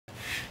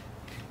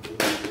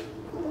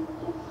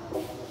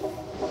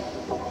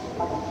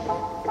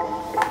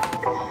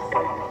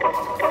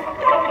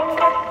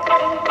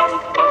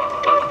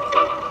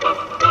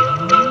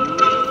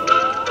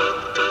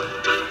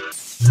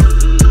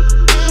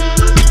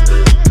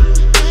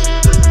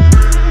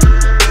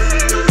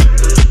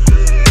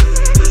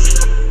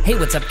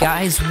What's up,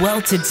 guys?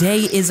 Well,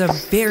 today is a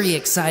very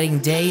exciting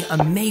day,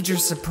 a major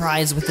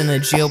surprise within the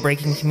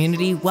jailbreaking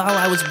community. While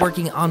I was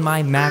working on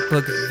my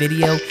MacBook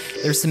video,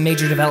 there's some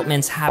major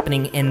developments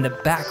happening in the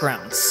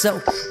background.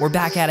 So, we're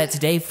back at it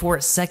today for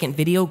a second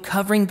video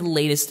covering the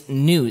latest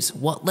news.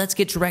 Well, let's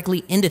get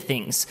directly into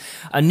things.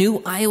 A new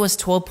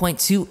iOS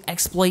 12.2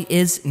 exploit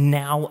is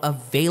now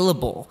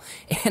available.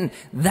 And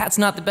that's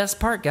not the best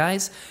part,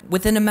 guys.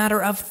 Within a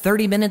matter of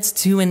 30 minutes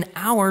to an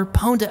hour,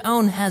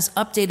 Pwn2Own has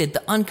updated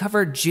the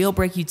Unc0ver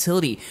Jailbreak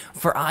utility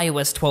for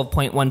iOS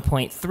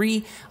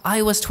 12.1.3,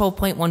 iOS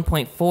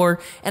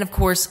 12.1.4, and of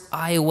course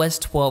iOS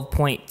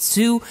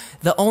 12.2.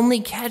 The only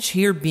catch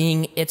here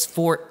being it's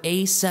for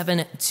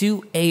A7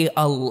 to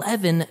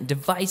A11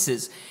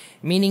 devices,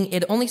 meaning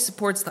it only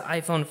supports the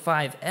iPhone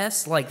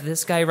 5S, like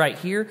this guy right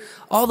here,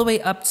 all the way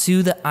up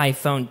to the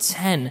iPhone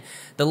 10.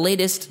 The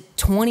latest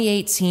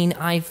 2018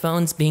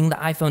 iPhones being the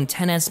iPhone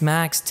XS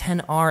Max,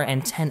 XR,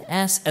 and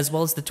XS, as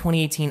well as the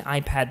 2018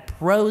 iPad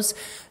Pros,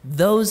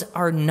 those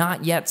are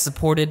not yet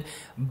supported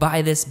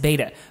by this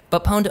beta.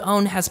 But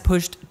Pwn2Own has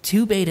pushed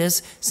 2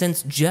 betas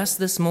since just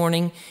this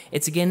morning.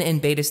 It's again in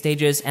beta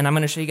stages, and I'm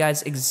going to show you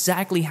guys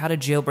exactly how to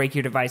jailbreak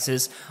your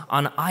devices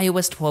on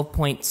iOS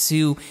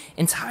 12.2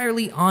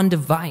 entirely on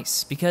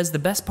device. Because the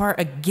best part,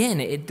 again,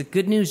 the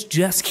good news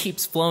just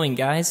keeps flowing,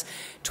 guys.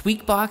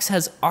 Tweakbox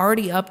has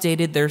already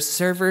updated their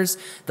servers.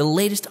 The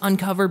latest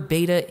Unc0ver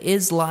beta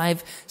is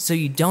live, so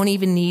you don't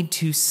even need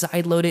to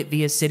sideload it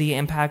via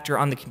Cydia Impactor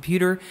on the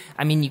computer.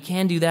 I mean, you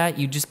can do that.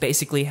 You just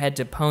basically head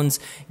to Pwn's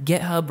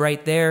GitHub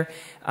right there,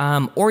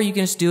 or you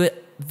can just do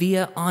it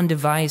via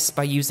on-device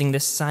by using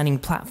this signing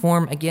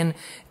platform. Again,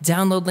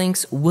 download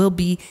links will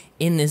be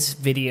in this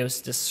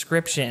video's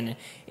description.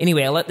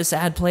 Anyway, I'll let this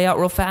ad play out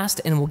real fast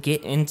and we'll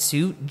get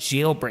into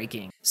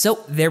jailbreaking.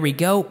 So there we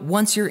go.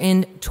 Once you're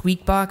in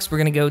Tweakbox, we're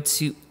gonna go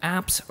to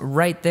apps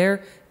right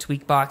there,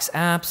 Tweakbox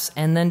apps,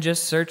 and then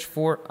just search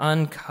for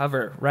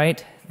Unc0ver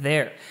right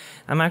there.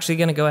 I'm actually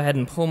going to go ahead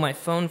and pull my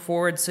phone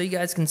forward so you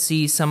guys can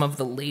see some of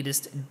the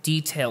latest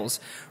details.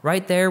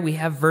 Right there, we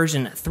have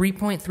version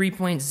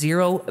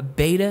 3.3.0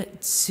 beta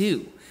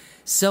 2.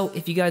 So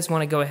if you guys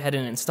want to go ahead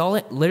and install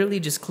it, literally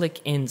just click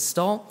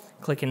install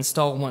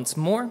once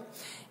more,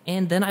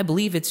 and then I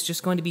believe it's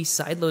just going to be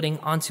sideloading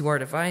onto our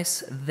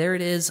device. There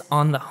it is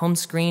on the home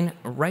screen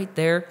right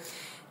there.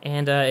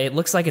 And it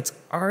looks like it's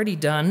already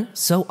done,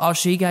 so I'll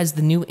show you guys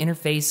the new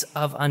interface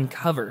of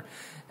Unc0ver.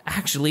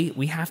 Actually,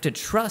 we have to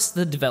trust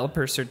the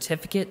developer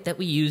certificate that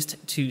we used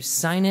to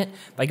sign it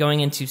by going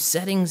into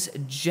Settings,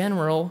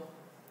 General,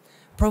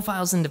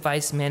 Profiles and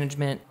Device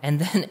Management, and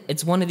then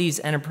it's one of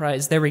these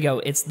Enterprise. There we go.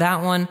 It's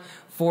that one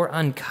for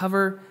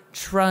Unc0ver,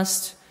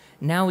 Trust.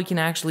 Now we can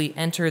actually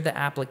enter the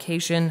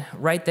application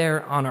right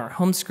there on our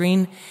home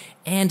screen.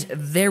 And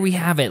there we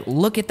have it.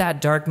 Look at that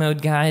dark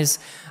mode, guys.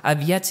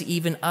 I've yet to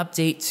even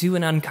update to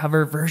an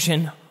Unc0ver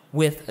version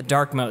with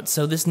dark mode.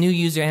 So this new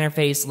user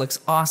interface looks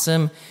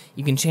awesome.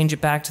 You can change it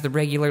back to the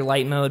regular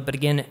light mode, but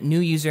again, new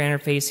user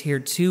interface here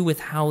too with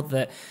how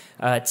the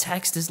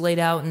text is laid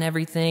out and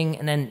everything,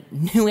 and then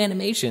new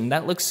animation.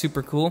 That looks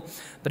super cool.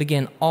 But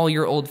again, all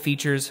your old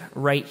features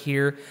right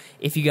here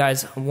if you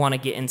guys want to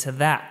get into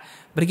that.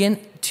 But again,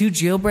 to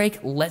jailbreak,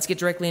 let's get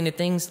directly into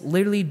things.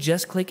 Literally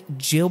just click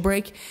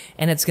jailbreak,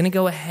 and it's going to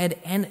go ahead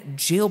and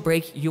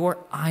jailbreak your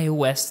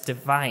iOS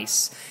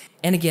device.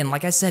 And again,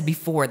 like I said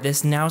before,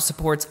 this now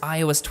supports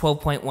iOS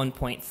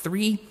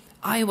 12.1.3,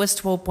 iOS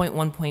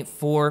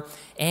 12.1.4,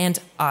 and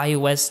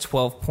iOS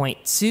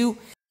 12.2.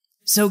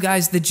 So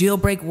guys, the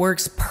jailbreak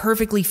works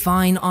perfectly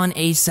fine on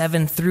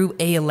A7 through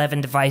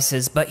A11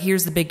 devices, but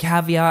here's the big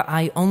caveat: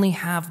 I only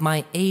have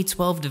my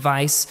A12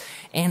 device,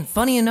 and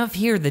funny enough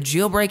here, the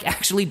jailbreak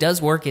actually does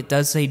work. It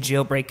does say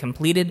jailbreak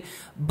completed,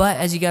 but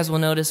as you guys will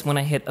notice when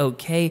I hit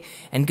OK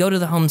and go to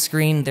the home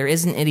screen, there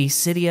isn't any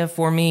Cydia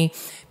for me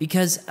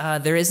because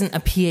there isn't a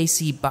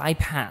PAC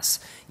bypass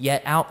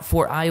yet out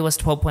for iOS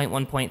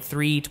 12.1.3,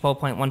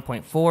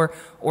 12.1.4,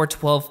 or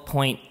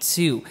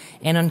 12.2.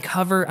 And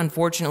Unc0ver,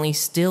 unfortunately,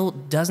 still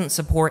doesn't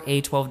support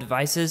A12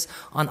 devices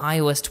on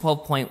iOS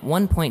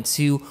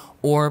 12.1.2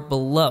 or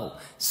below.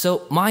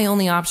 So my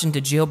only option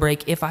to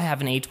jailbreak if I have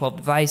an A12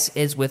 device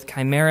is with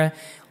Chimera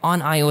on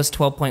iOS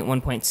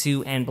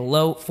 12.1.2 and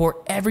below.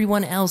 For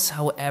everyone else,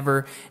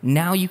 however,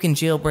 now you can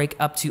jailbreak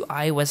up to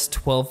iOS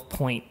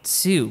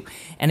 12.2.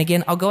 And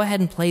again, I'll go ahead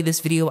and play this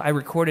video I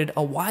recorded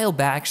a while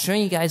back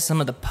showing you guys some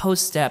of the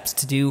post steps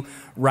to do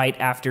right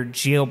after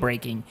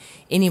jailbreaking.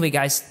 Anyway,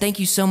 guys, thank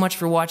you so much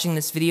for watching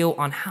this video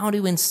on how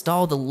to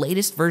install the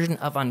latest version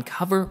of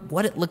Unc0ver,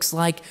 what it looks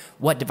like,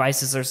 what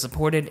devices are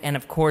supported, and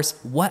of course,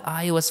 what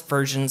iOS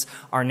versions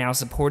are now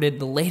supported,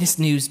 the latest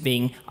news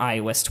being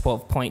iOS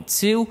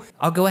 12.2.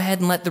 I'll go ahead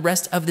and let the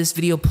rest of this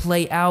video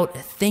play out.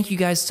 Thank you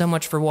guys so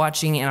much for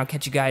watching, and I'll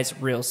catch you guys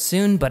real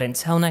soon, but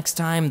until next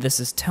time, this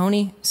is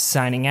Tony,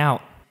 signing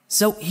out.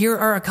 So here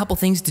are a couple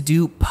things to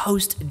do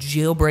post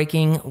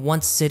jailbreaking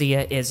once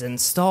Cydia is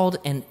installed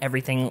and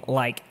everything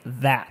like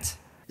that.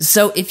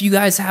 So if you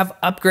guys have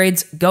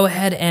upgrades, go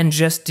ahead and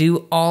just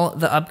do all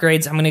the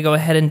upgrades. I'm going to go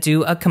ahead and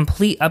do a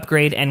complete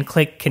upgrade and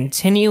click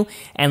continue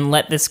and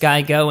let this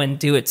guy go and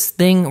do its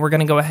thing. We're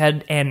going to go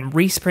ahead and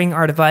respring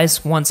our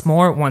device once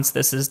more once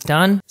this is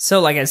done. So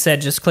like I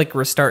said, just click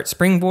restart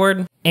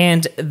springboard.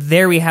 And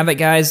there we have it,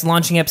 guys,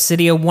 launching up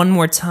Cydia one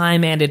more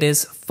time, and it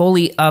is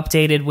fully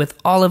updated with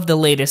all of the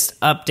latest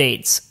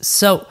updates.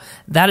 So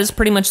that is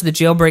pretty much the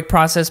jailbreak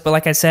process, but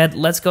like I said,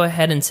 let's go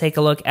ahead and take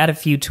a look at a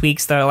few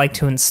tweaks that I like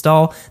to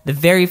install. The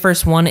very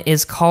first one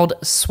is called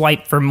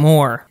Swipe for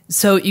More.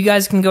 So you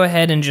guys can go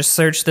ahead and just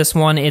search this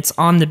one. It's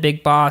on the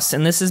Big Boss,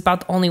 and this is about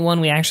the only one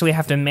we actually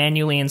have to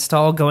manually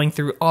install, going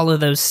through all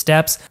of those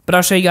steps. But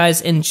I'll show you guys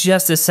in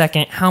just a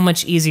second how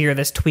much easier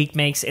this tweak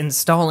makes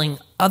installing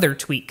other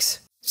tweaks.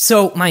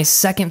 So my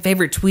second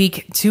favorite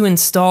tweak to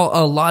install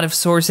a lot of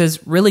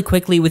sources really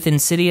quickly within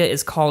Cydia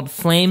is called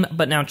Flame,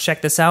 but now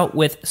check this out.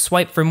 With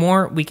Swipe for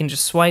More, we can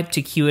just swipe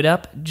to queue it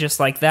up just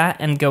like that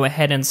and go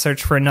ahead and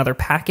search for another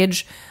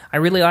package. I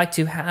really like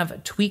to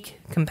have tweak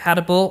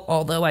compatible,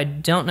 although I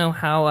don't know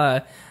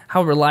how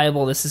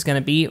reliable this is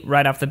going to be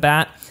right off the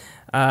bat.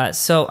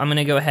 So I'm going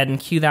to go ahead and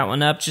queue that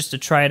one up just to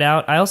try it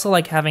out. I also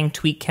like having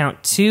tweak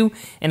count 2,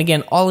 and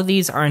again, all of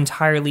these are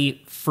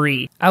entirely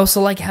free. I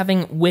also like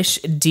having Wish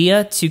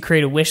Dia to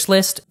create a wish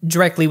list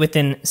directly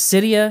within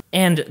Cydia,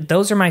 and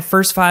those are my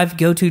first 5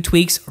 go-to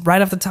tweaks.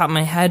 Right off the top of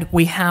my head,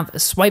 we have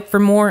Swipe for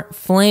More,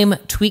 Flame,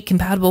 tweak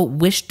compatible,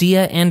 Wish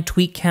Dia, and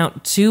tweak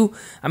count 2.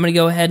 I'm going to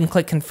go ahead and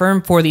click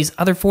confirm for these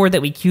other 4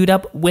 that we queued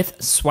up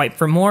with Swipe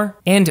for More.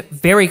 And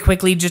very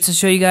quickly, just to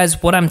show you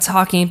guys what I'm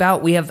talking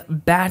about, we have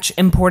batch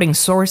importing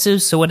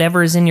sources, so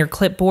whatever is in your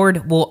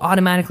clipboard will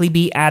automatically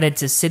be added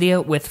to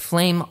Cydia with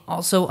Flame.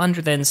 Also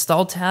under the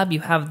install tab, you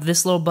have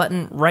this little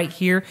button right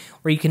here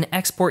where you can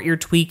export your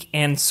tweak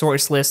and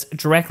source list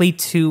directly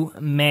to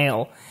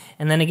mail.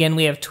 And then again,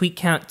 we have tweak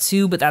count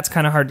 2, but that's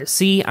kind of hard to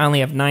see. I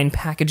only have 9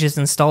 packages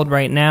installed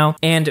right now,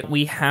 and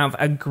we have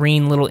a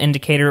green little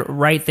indicator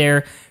right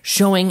there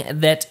showing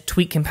that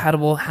Tweak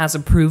Compatible has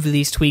approved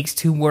these tweaks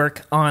to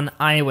work on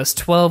iOS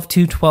 12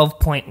 to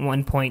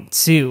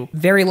 12.1.2.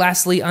 Very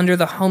lastly, under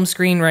the home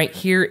screen right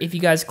here, if you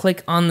guys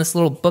click on this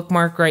little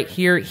bookmark right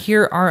here,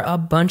 here are a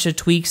bunch of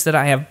tweaks that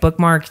I have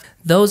bookmarked.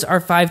 Those are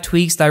 5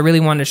 tweaks that I really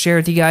wanted to share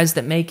with you guys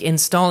that make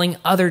installing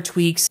other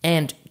tweaks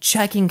and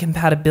checking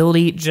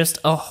compatibility just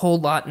a whole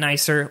lot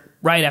nicer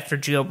right after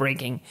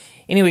jailbreaking.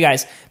 Anyway,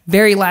 guys,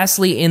 very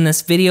lastly in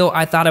this video,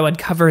 I thought I would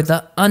cover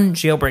the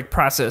unjailbreak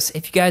process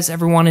if you guys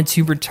ever wanted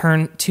to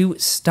return to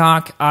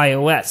stock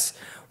iOS.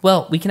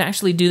 Well, we can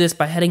actually do this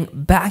by heading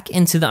back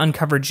into the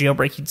Unc0ver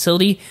Jailbreak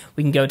utility.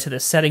 We can go to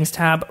the Settings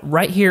tab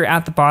right here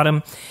at the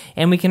bottom,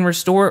 and we can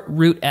restore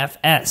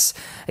rootfs.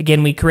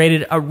 Again, we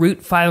created a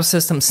root file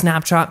system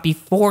snapshot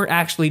before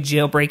actually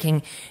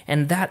jailbreaking,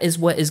 and that is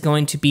what is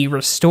going to be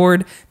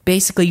restored,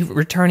 basically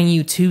returning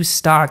you to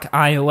stock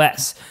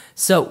iOS.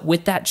 So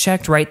with that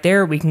checked right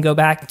there, we can go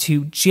back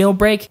to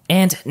jailbreak,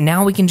 and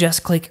now we can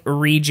just click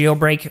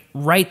re-jailbreak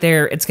right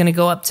there. It's going to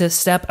go up to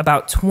step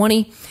about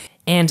 20.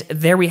 And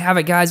there we have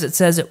it, guys. It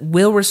says it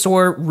will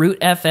restore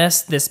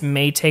rootfs. This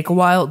may take a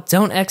while.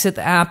 Don't exit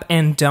the app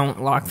and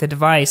don't lock the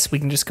device. We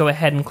can just go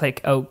ahead and click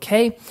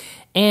OK.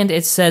 And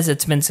it says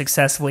it's been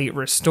successfully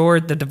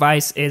restored. The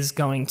device is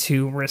going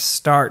to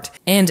restart.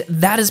 And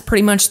that is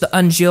pretty much the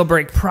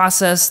unjailbreak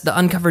process. The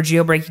Unc0ver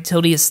Jailbreak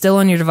utility is still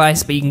on your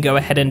device, but you can go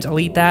ahead and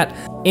delete that.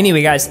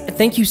 Anyway, guys,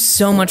 thank you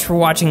so much for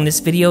watching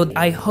this video.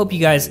 I hope you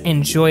guys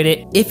enjoyed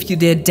it. If you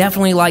did,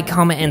 definitely like,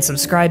 comment, and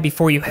subscribe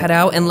before you head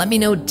out. And let me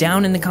know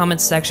down in the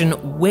comments section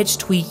which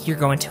tweak you're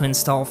going to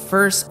install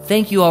first.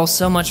 Thank you all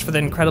so much for the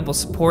incredible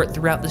support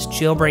throughout this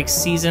jailbreak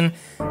season.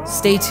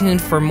 Stay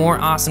tuned for more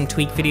awesome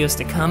tweak videos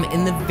to come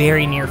in the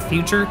very near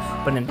future.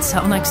 But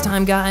until next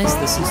time, guys,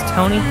 this is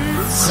Tony,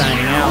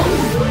 signing out.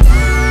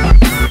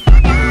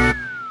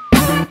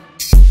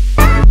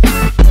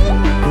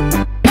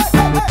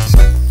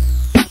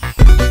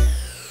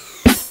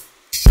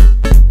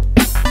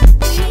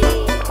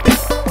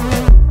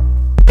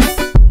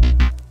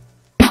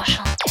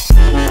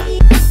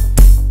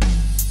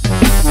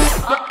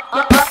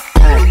 Enchanté.